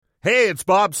Hey, it's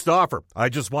Bob Stauffer. I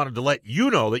just wanted to let you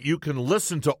know that you can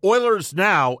listen to Oilers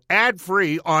Now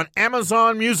ad-free on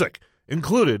Amazon Music,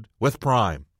 included with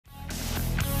Prime.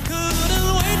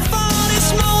 Couldn't wait for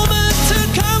this moment to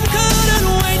come,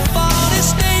 couldn't wait for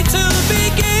this day to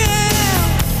begin.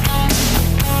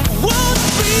 Won't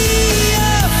be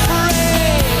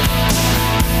afraid,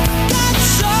 got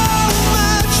so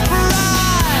much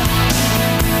pride,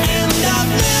 and I've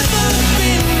never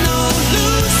been no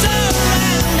loser,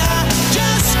 and I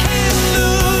just can't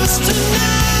lose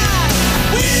tonight.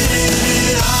 We did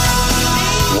it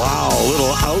all. Wow, a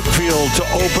little outfield to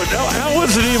open. No, that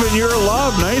wasn't even your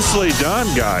love. Nicely done,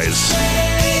 guys.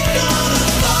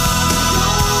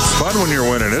 It's fun when you're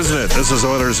winning, isn't it? This is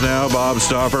Oilers Now. Bob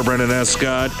Stauffer, Brendan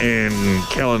Escott, and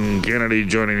Kellen Kennedy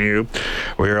joining you.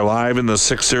 We are live in the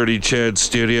 630 CHED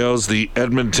studios. The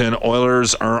Edmonton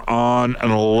Oilers are on an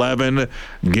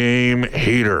 11-game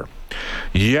heater.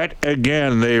 Yet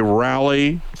again, they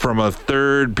rally from a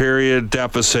third period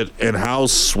deficit, and how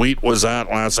sweet was that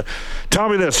last night? Tell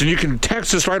me this, and you can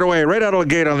text us right away, right out of the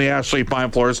gate on the Ashley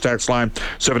Fine Floors text line,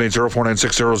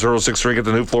 780-496-0063. Get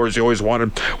the new floors you always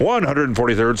wanted,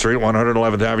 143rd Street,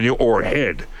 111th Avenue, or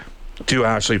head to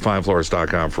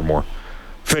ashleyfinefloors.com for more.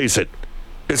 Face it,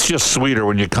 it's just sweeter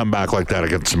when you come back like that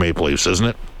against the Maple Leafs, isn't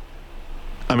it?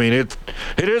 I mean, it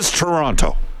is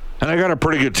Toronto, and they got a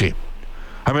pretty good team.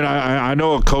 I mean, I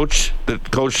know a coach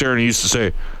that coached there, and he used to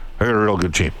say, I got a real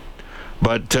good team.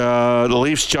 But the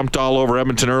Leafs jumped all over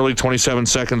Edmonton early, 27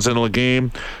 seconds into the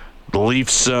game. The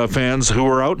Leafs fans who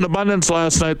were out in abundance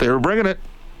last night, they were bringing it.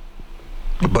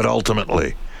 But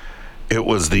ultimately, it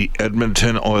was the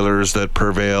Edmonton Oilers that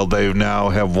prevailed. They now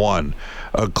have won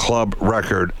a club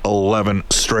record 11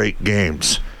 straight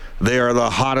games. They are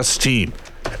the hottest team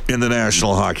in the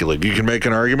National Hockey League. You can make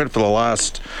an argument for the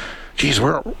last... Geez,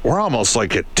 we're almost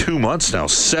like at 2 months now,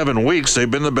 7 weeks. They've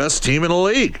been the best team in the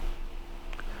league.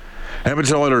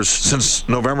 Edmonton Oilers since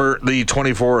November the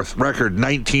 24th, record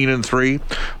 19-3.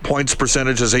 Points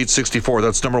percentage is .864.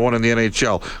 That's number one in the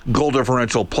NHL. Goal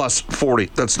differential plus 40.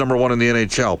 That's number one in the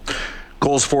NHL.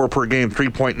 Goals for per game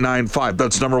 3.95.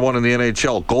 That's number one in the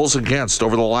NHL. Goals against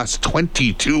over the last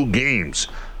 22 games.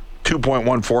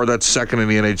 2.14, that's second in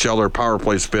the NHL. Their power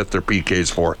play's fifth, their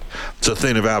PK's fourth. It's a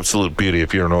thing of absolute beauty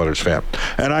if you're an Oilers fan.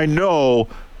 And I know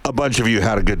a bunch of you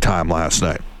had a good time last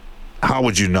night. How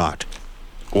would you not?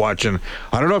 Watching.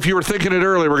 I don't know if you were thinking it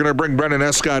earlier. We're going to bring Brendan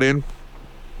Escott in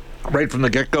right from the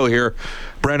get-go here.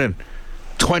 Brendan,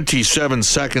 27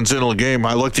 seconds into the game,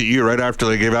 I looked at you right after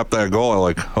they gave up that goal. I'm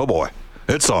like, oh boy,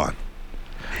 it's on.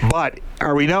 But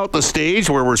are we now at the stage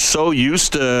where we're so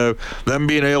used to them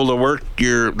being able to work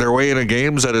their way into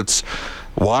games that it's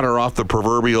water off the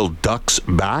proverbial duck's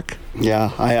back?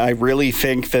 Yeah, I really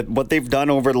think that what they've done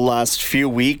over the last few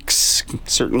weeks,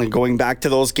 certainly going back to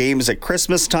those games at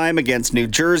Christmas time against New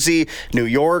Jersey, New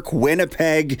York,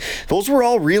 Winnipeg, those were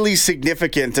all really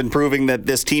significant in proving that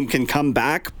this team can come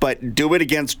back, but do it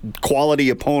against quality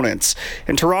opponents.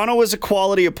 And Toronto is a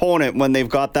quality opponent when they've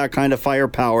got that kind of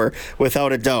firepower,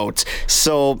 without a doubt.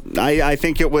 So I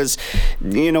think it was,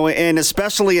 and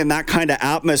especially in that kind of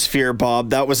atmosphere, Bob,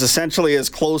 that was essentially as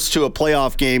close to a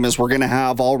playoff game as we're going to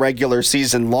have all regular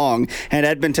season long, and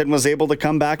Edmonton was able to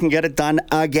come back and get it done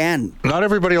again. Not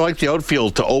everybody liked the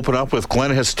outfield to open up with. Glenn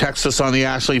has texted us on the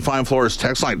Ashley Fine Floors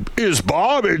text line. Is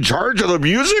Bob in charge of the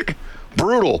music?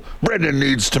 Brutal. Brendan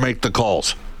needs to make the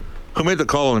calls. Who made the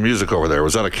call on the music over there?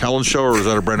 Was that a Kellen show or was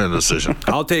that a Brendan decision?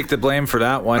 I'll take the blame for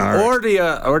that one, right. or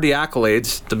the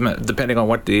accolades, depending on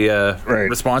what the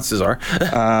responses are.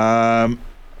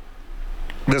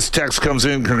 This text comes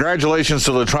in. Congratulations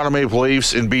to the Toronto Maple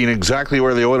Leafs in being exactly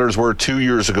where the Oilers were 2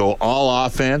 years ago. All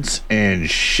offense and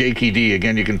shaky D.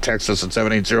 Again, you can text us at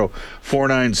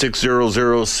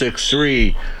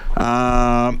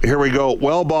 780-496-0063. Here we go.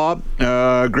 Well, Bob,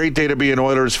 great day to be an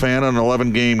Oilers fan on an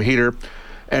 11-game heater.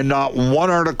 And not one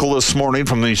article this morning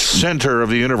from the center of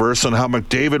the universe on how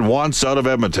McDavid wants out of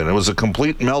Edmonton. It was a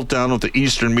complete meltdown with the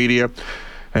Eastern media.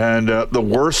 And the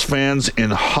worst fans in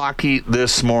hockey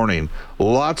this morning.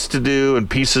 Lots to do and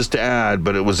pieces to add,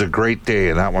 but it was a great day,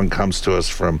 and that one comes to us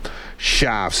from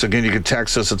Shafts. Again, you can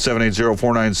text us at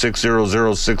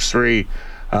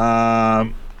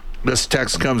 780-496-0063. This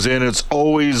text comes in. It's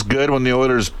always good when the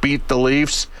Oilers beat the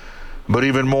Leafs, but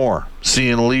even more,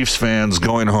 seeing Leafs fans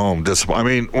going home. I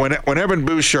mean, when Evan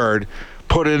Bouchard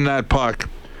put in that puck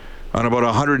on about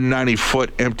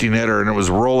 190-foot empty netter, and it was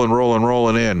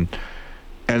rolling in,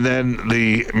 and then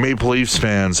the Maple Leafs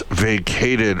fans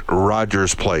vacated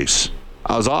Rogers Place.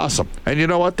 That was awesome. And you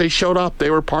know what? They showed up. They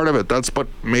were part of it. That's what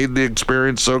made the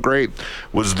experience so great,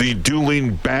 was the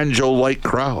dueling banjo-like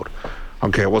crowd.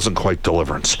 Okay, it wasn't quite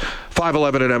deliverance.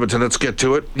 511 in Edmonton. Let's get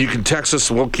to it. You can text us.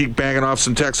 We'll keep banging off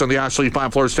some texts on the Ashley Fine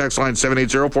Floors text line,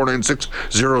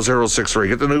 780-496-0063.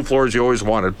 Get the new floors you always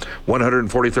wanted.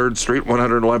 143rd Street,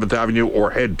 111th Avenue,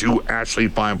 or head to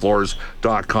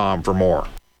ashleyfinefloors.com for more.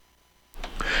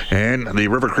 And the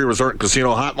River Cree Resort and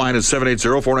Casino hotline is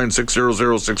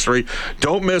 780-496-0063.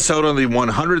 Don't miss out on the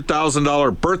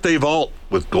 $100,000 birthday vault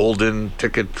with golden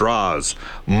ticket draws.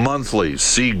 Monthly.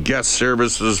 See guest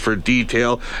services for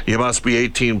detail. You must be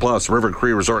 18 plus. River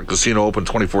Cree Resort and Casino open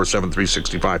 24/7,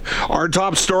 365. Our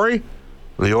top story: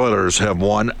 the Oilers have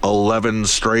won 11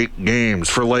 straight games.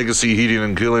 For Legacy Heating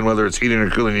and Cooling, whether it's heating or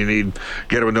cooling you need,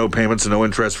 get it with no payments and no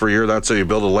interest for a year. That's how you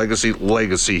build a legacy.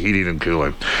 Legacy Heating and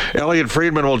Cooling. Elliot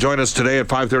Friedman will join us today at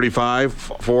 5:35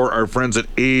 for our friends at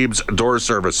Abe's Door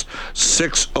Service.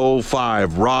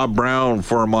 6:05. Rob Brown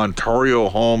for Ontario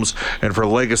Homes, and for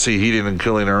Legacy Heating and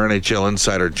Cooling, our NHL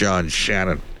insider John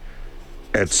Shannon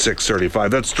at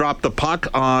 6:35. Let's drop the puck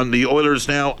on the Oilers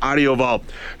Now Audio Vault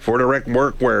for Direct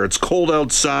Workwear. It's cold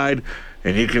outside,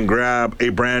 and you can grab a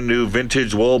brand new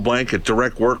vintage wool blanket,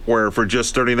 Direct Workwear, for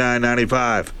just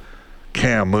 $39.95.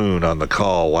 Cam Moon on the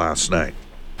call last night.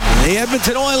 The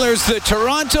Edmonton Oilers, the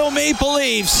Toronto Maple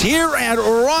Leafs, here at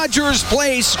Rogers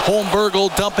Place. Holmberg will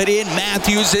dump it in.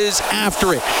 Matthews is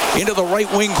after it. Into the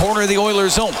right wing corner of the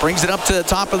Oilers zone. Brings it up to the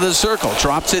top of the circle.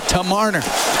 Drops it to Marner.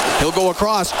 He'll go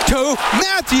across to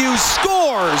Matthews.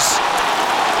 Scores!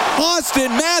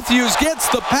 Austin Matthews gets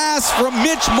the pass from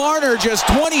Mitch Marner just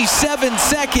 27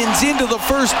 seconds into the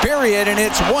first period, and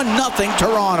it's 1-0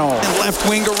 Toronto. And left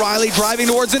wing to Riley, driving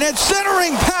towards the net,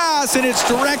 centering pass, and it's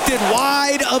directed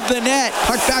wide of the net.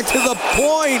 Puck back to the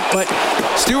point, but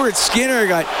Stuart Skinner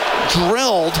got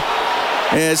drilled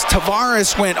as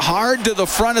Tavares went hard to the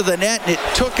front of the net, and it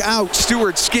took out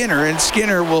Stuart Skinner, and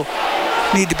Skinner will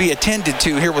need to be attended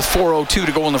to here with 4:02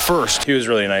 to go in the first. He was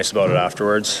really nice about it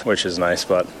afterwards, which is nice,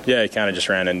 but yeah, he kind of just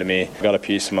ran into me. Got a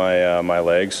piece of my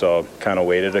leg, so kind of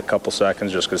waited a couple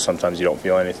seconds just because sometimes you don't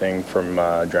feel anything from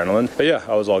adrenaline. But yeah,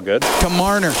 I was all good. To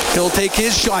Marner, he'll take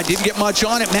his shot. Didn't get much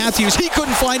on it. Matthews, he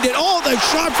couldn't find it. Oh, the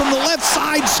shot from the left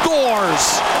side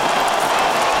scores.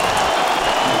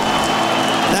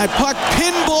 That puck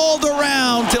pinballed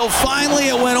around till finally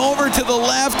it went over to the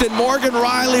left, and Morgan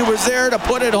Riley was there to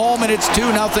put it home, and it's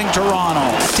 2-0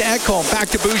 Toronto. To Ekholm, back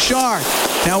to Bouchard.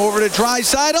 Now over to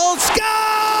Draisaitl. Scores!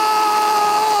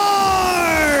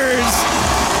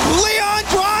 Leon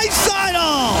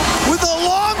Draisaitl with a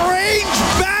long-range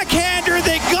backhander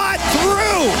that got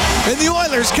through, and the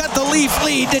Oilers cut the Leaf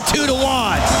lead to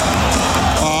 2-1.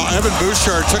 Evan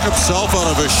Bouchard took himself out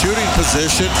of a shooting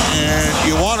position, and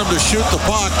you want him to shoot the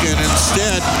puck, and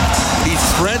instead he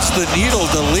threads the needle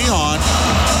to Leon.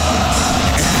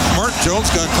 And Mark Jones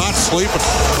got caught sleeping.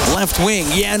 Left wing,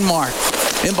 Janmark.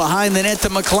 In behind the net to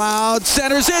McLeod.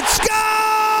 Centers it. Scores!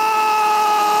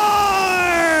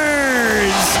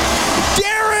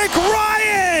 Derek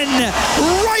Ryan!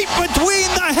 Right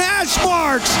between the hash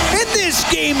marks. And this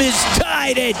game is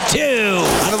tied at 2.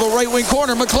 Out of the right wing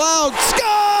corner, McLeod. Scores!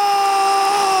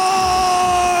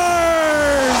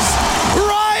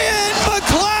 Ryan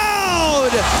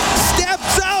McLeod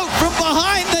steps out from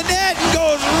behind the net and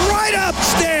goes right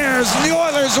upstairs. And the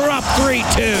Oilers are up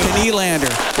 3-2. And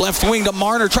Nylander, left wing to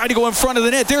Marner, tried to go in front of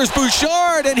the net. There's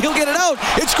Bouchard, and he'll get it out.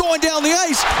 It's going down the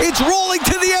ice. It's rolling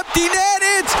to the empty net.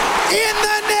 It's in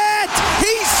the net.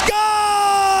 He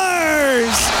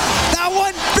scores! That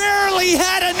one barely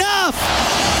had enough,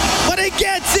 but it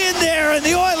gets in there, and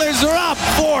the Oilers are up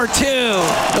 4-2.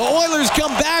 The Oilers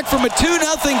come back from a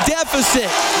 2-0 deficit.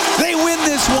 They win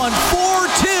this one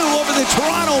 4-2 over the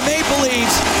Toronto Maple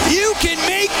Leafs. You can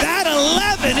make that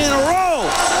 11 in a row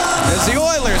as the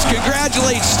Oilers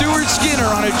congratulate Stuart Skinner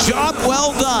on a job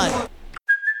well done.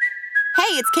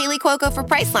 Hey, it's Kaylee Cuoco for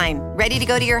Priceline. Ready to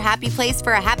go to your happy place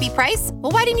for a happy price?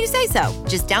 Well, why didn't you say so?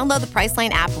 Just download the Priceline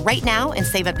app right now and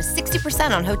save up to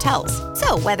 60% on hotels.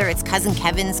 So whether it's Cousin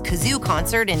Kevin's Kazoo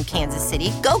Concert in Kansas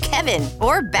City, go Kevin,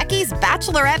 or Becky's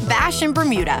Bachelorette Bash in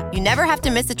Bermuda, you never have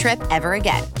to miss a trip ever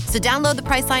again. So download the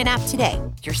Priceline app today.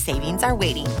 Your savings are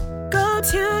waiting. Go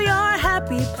to your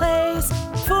happy place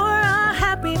for a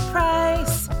happy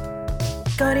price.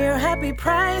 Go to your happy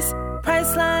price,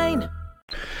 Priceline.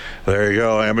 There you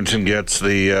go. Edmonton gets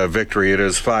the victory. It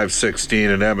is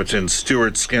 5-16 in Edmonton.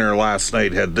 Stuart Skinner last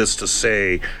night had this to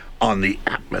say on the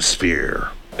atmosphere.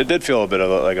 It did feel a bit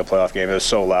of like a playoff game. It was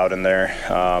so loud in there.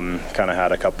 Kind of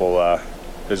had a couple.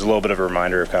 There's a little bit of a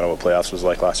reminder of kind of what playoffs was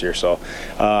like last year. So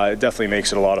it definitely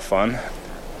makes it a lot of fun.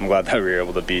 I'm glad that we were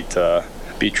able to beat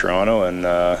Toronto and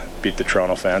beat the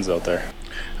Toronto fans out there.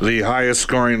 The highest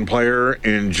scoring player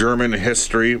in German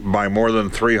history by more than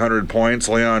 300 points,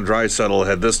 Leon Draisaitl,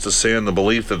 had this to say in the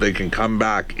belief that they can come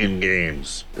back in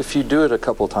games. If you do it a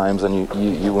couple times and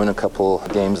you win a couple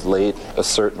games late a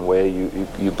certain way,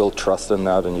 you build trust in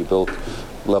that, and you build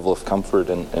level of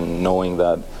comfort in knowing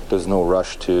that there's no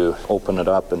rush to open it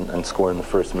up and score in the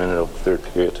first minute of the third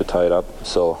period to tie it up.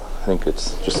 So I think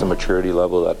it's just a maturity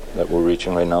level that we're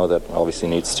reaching right now that obviously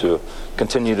needs to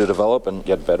continue to develop and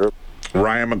get better.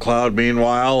 Ryan McLeod,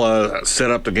 meanwhile,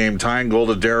 set up the game-tying goal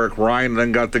to Derek Ryan,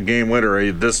 then got the game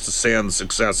winner. This to say on the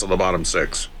success of the bottom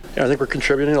six. Yeah, I think we're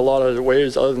contributing in a lot of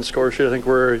ways other than score sheet. I think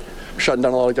we're shutting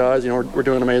down a lot of guys. We're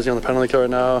doing amazing on the penalty kill right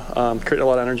now, creating a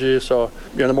lot of energy. So,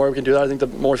 the more we can do that, I think the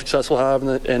more success we'll have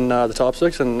in the top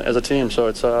six and as a team. So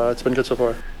it's been good so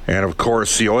far. And of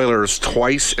course, the Oilers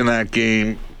twice in that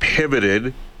game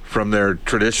pivoted from their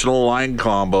traditional line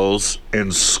combos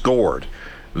and scored.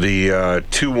 The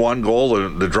 2-1 goal,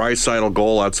 the Draisaitl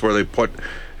goal, that's where they put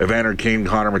Evander Kane,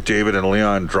 Connor McDavid, and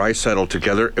Leon Draisaitl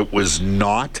together. It was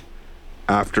not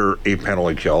after a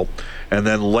penalty kill. And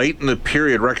then late in the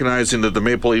period, recognizing that the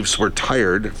Maple Leafs were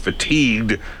tired,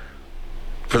 fatigued,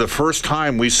 for the first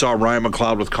time we saw Ryan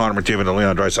McLeod with Connor McDavid and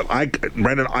Leon Draisaitl.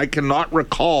 Brendan, I cannot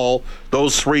recall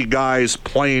those three guys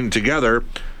playing together.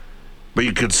 But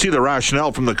you could see the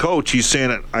rationale from the coach. He's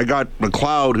saying, I got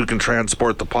McLeod who can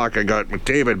transport the puck. I got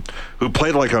McDavid who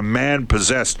played like a man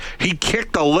possessed. He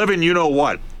kicked the living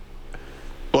you-know-what.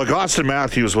 Like Austin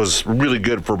Matthews was really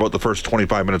good for about the first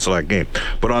 25 minutes of that game.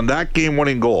 But on that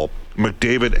game-winning goal,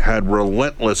 McDavid had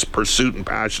relentless pursuit and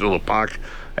passion of the puck.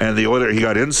 And he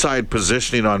got inside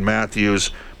positioning on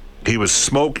Matthews. He was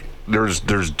smoke. There's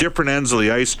different ends of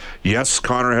the ice. Yes,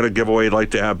 Connor had a giveaway he'd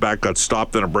like to have back, got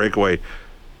stopped in a breakaway.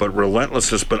 But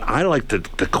relentlessness. But I like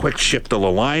the quick shift of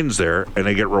the lines there, and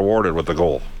they get rewarded with the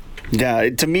goal. Yeah,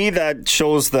 to me, that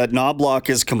shows that Knoblauch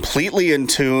is completely in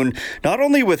tune, not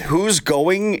only with who's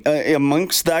going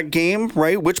amongst that game,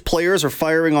 right? Which players are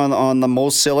firing on the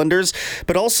most cylinders,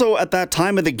 but also at that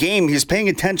time of the game, he's paying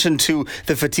attention to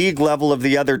the fatigue level of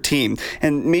the other team.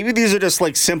 And maybe these are just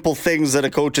like simple things that a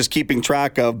coach is keeping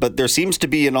track of, but there seems to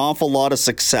be an awful lot of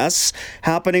success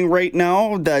happening right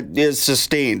now that is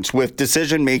sustained with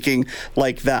decision-making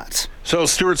like that. So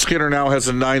Stuart Skinner now has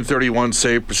a .931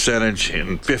 save percentage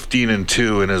and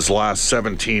 15-2 in his last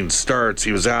 17 starts.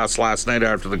 He was asked last night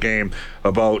after the game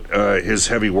about his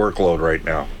heavy workload right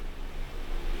now.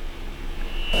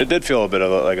 It did feel a bit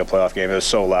of like a playoff game. It was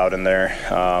so loud in there.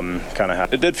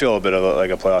 It did feel a bit of like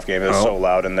a playoff game. It was so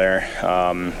loud in there.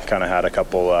 Kind of had a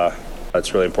couple.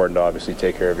 It's really important to obviously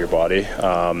take care of your body.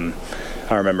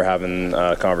 I remember having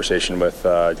a conversation with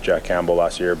Jack Campbell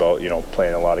last year about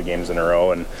playing a lot of games in a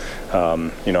row, and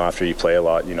after you play a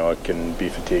lot, it can be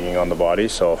fatiguing on the body.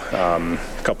 So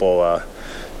a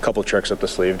couple tricks up the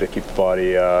sleeve to keep the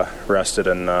body rested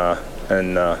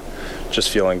and just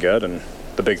feeling good. And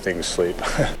the big thing is sleep.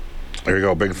 There you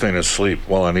go. Big thing is sleep.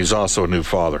 Well, and he's also a new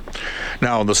father.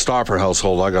 Now in the Stauffer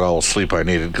household, I got all the sleep I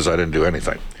needed because I didn't do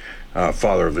anything.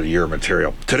 Father of the Year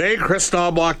material. Today, Chris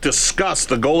Knoblauch discussed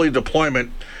the goalie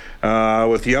deployment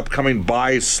with the upcoming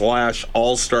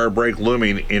bye/all-star break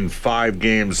looming in 5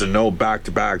 games and no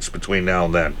back-to-backs between now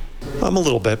and then. A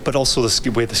little bit, but also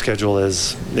the way the schedule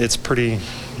is, it's pretty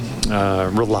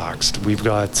relaxed. We've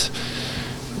got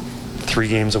 3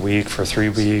 games a week for 3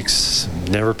 weeks,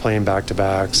 never playing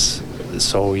back-to-backs.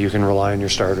 So you can rely on your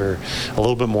starter a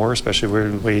little bit more, especially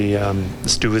where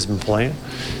Stu has been playing.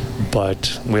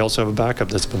 But we also have a backup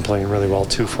that's been playing really well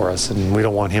too for us, and we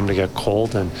don't want him to get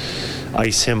cold and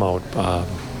ice him out.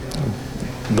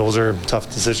 Those are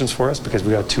tough decisions for us because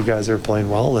we got 2 guys that are playing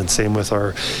well, and same with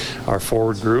our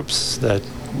forward groups, that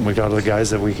we got other guys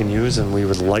that we can use, and we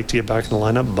would like to get back in the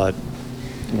lineup, but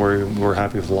we're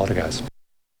happy with a lot of guys.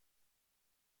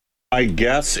 My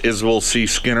guess is we'll see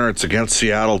Skinner. It's against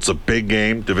Seattle. It's a big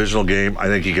game, divisional game. I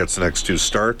think he gets the next 2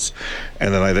 starts.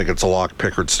 And then I think it's a lock.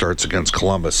 Pickard starts against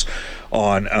Columbus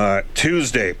on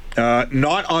Tuesday.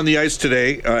 Not on the ice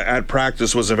today at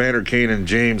practice was Evander Kane and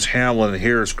James Hamlin.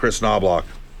 Here's Chris Knoblauch.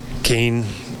 Kane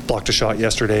blocked a shot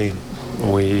yesterday.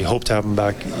 We hope to have him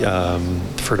back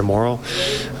for tomorrow.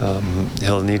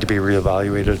 He'll need to be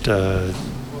reevaluated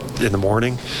in the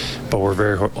morning, but we're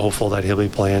very hopeful that he'll be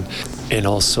playing. And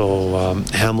also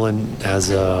Hamlin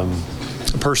has a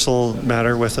personal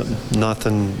matter with him,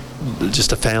 nothing,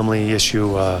 just a family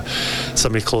issue,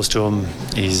 somebody close to him.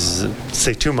 He's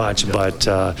say too much,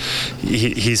 but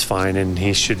he's fine, and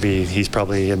he's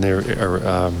probably in their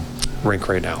rink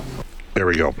right now. There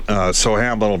we go. So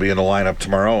Hamlin will be in the lineup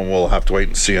tomorrow, and we'll have to wait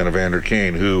and see on Evander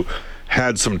Kane, who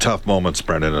had some tough moments,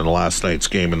 Brendan, in last night's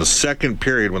game. In the second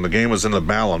period, when the game was in the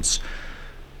balance,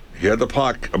 He had the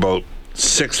puck about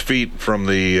 6 feet from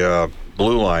the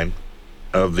blue line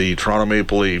of the Toronto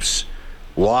Maple Leafs.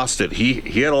 Lost it. He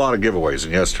had a lot of giveaways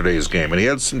in yesterday's game, and he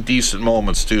had some decent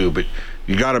moments too, but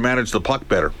you got to manage the puck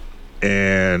better.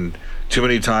 And too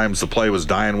many times the play was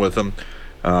dying with him.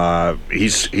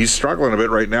 He's struggling a bit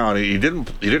right now, and he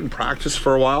didn't practice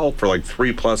for a while, for like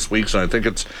 3+ weeks, and I think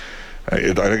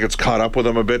it's caught up with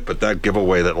him a bit. But that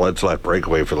giveaway that led to that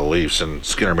breakaway for the Leafs, and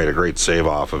Skinner made a great save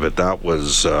off of it. That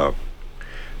was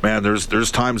man.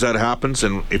 There's times that happens,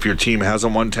 and if your team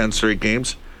hasn't won 10 straight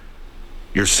games,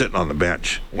 you're sitting on the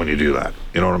bench when you do that.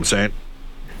 You know what I'm saying?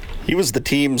 He was the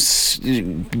team's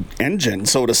engine,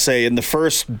 so to say, in the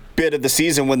first bit of the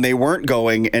season when they weren't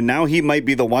going, and now he might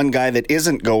be the one guy that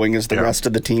isn't going as the rest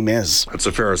of the team is. That's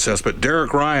a fair assessment.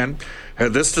 Derek Ryan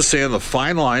had this to say on the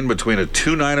fine line between a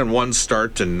 2-9-1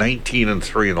 start to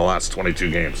 19-3 in the last 22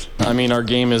 games. I mean, our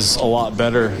game is a lot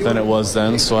better than it was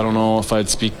then, so I don't know if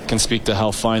can speak to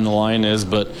how fine the line is,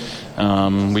 but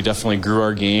we definitely grew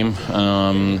our game.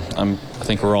 I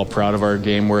think we're all proud of our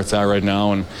game where it's at right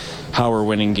now and how we're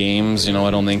winning games. You know,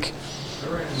 I don't think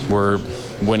we're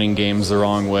winning games the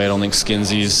wrong way. I don't think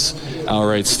Skinsy's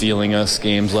outright stealing us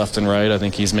games left and right. I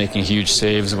think he's making huge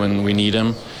saves when we need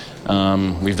him.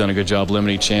 We've done a good job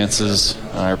limiting chances.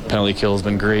 Our penalty kill has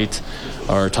been great.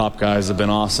 Our top guys have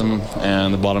been awesome,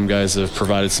 and the bottom guys have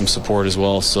provided some support as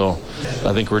well. So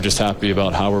I think we're just happy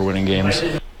about how we're winning games.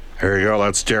 There you go.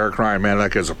 That's Derek Ryan. Man,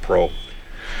 that guy's a pro.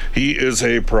 He is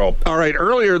a pro. All right,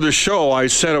 earlier this show, I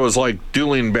said it was like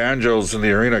dueling banjos in the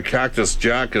arena. Cactus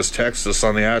Jack has texted us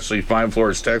on the Ashley Fine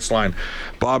Floors text line.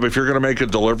 Bob, if you're going to make a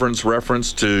Deliverance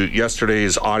reference to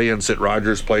yesterday's audience at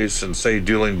Rogers Place and say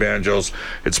dueling banjos,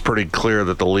 it's pretty clear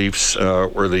that the Leafs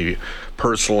were the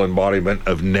personal embodiment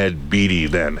of Ned Beatty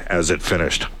then as it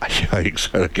finished.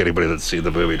 Yikes. I think anybody that's seen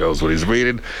the movie knows what he's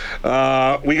meaning.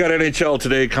 We got NHL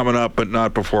Today coming up, but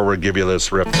not before we give you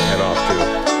this rip to head off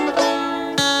to.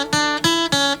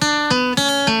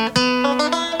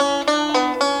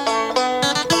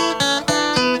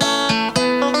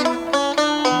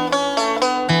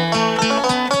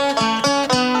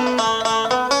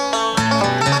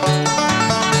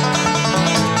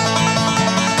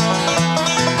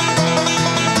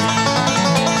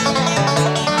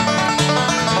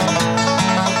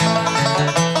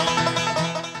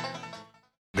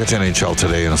 To NHL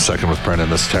Today in a second with Brendan.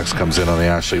 This text comes in on the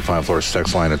Ashley Fine Floors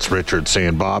text line. It's Richard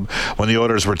saying, Bob, when the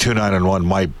Oilers were 2-9-1,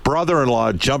 my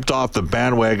brother-in-law jumped off the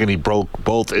bandwagon. He broke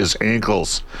both his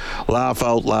ankles. Laugh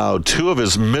out loud. Two of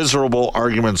his miserable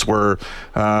arguments were,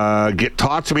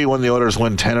 talk to me when the Oilers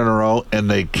win 10 in a row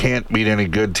and they can't beat any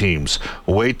good teams.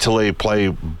 Wait till they play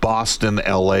Boston,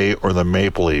 LA, or the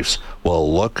Maple Leafs.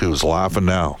 Well, look who's laughing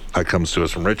now. That comes to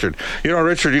us from Richard. You know,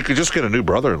 Richard, you could just get a new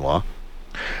brother-in-law.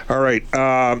 All right,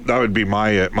 that would be my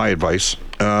advice.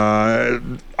 I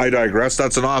digress.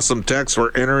 That's an awesome text.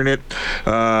 We're entering it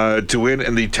to win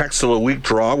in the Text of the Week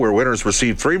draw, where winners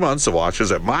receive 3 months of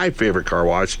washes at my favorite car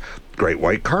wash, Great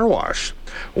White Car Wash.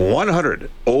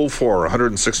 104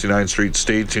 169th Street.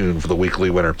 Stay tuned for the weekly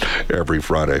winner every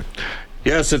Friday.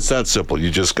 Yes, it's that simple. You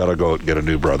just got to go and get a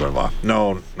new brother-in-law.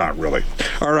 No, not really.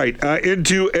 All right,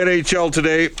 into NHL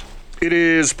Today. It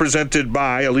is presented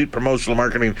by Elite Promotional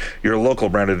Marketing, your local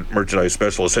branded merchandise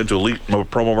specialist. Head to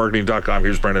elitepromomarketing.com.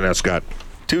 Here's Brendan Escott.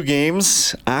 2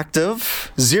 games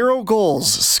active, 0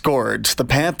 goals scored. The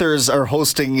Panthers are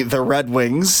hosting the Red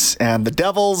Wings, and the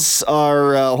Devils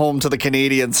are home to the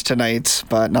Canadiens tonight,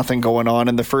 but nothing going on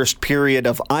in the first period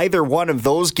of either one of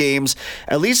those games.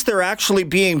 At least they're actually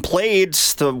being played.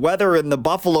 The weather in the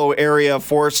Buffalo area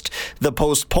forced the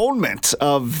postponement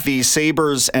of the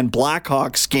Sabres and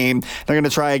Blackhawks game. They're going to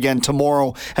try again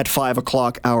tomorrow at 5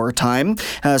 o'clock our time.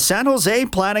 San Jose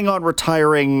planning on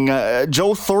retiring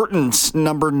Joe Thornton's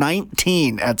number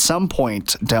 19 at some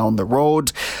point down the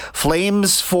road.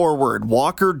 Flames forward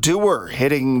Walker Duehr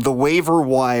hitting the waiver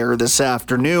wire this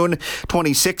afternoon.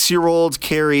 26-year-old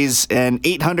carries an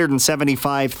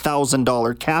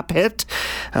 $875,000 cap hit.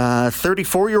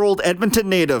 34-year-old Edmonton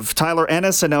native Tyler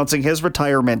Ennis announcing his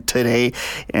retirement today.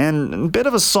 And a bit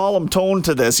of a solemn tone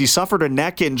to this. He suffered a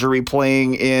neck injury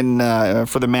playing in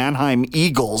for the Mannheim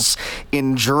Eagles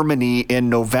in Germany in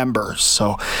November.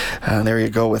 So there you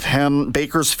go with him.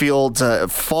 Bakersfield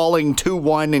falling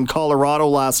 2-1 in Colorado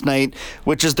last night,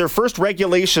 which is their first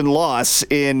regulation loss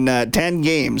in 10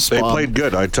 games. They played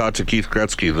good. I talked to Keith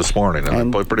Gretzky this morning, and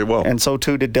they played pretty well. And so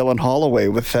too did Dylan Holloway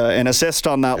with an assist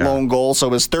on that lone goal. So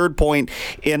his third point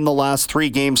in the last 3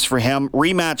 games for him.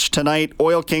 Rematch tonight.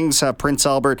 Oil Kings have Prince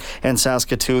Albert and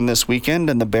Saskatoon this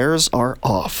weekend, and the Bears are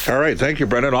off. All right, thank you,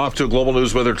 Brendan. Off to a Global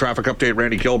News Weather Traffic Update.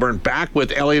 Randy Kilburn back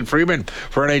with Elliot Freeman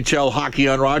for NHL Hockey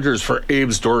on Rogers for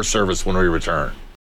Abe's Door Service when we return.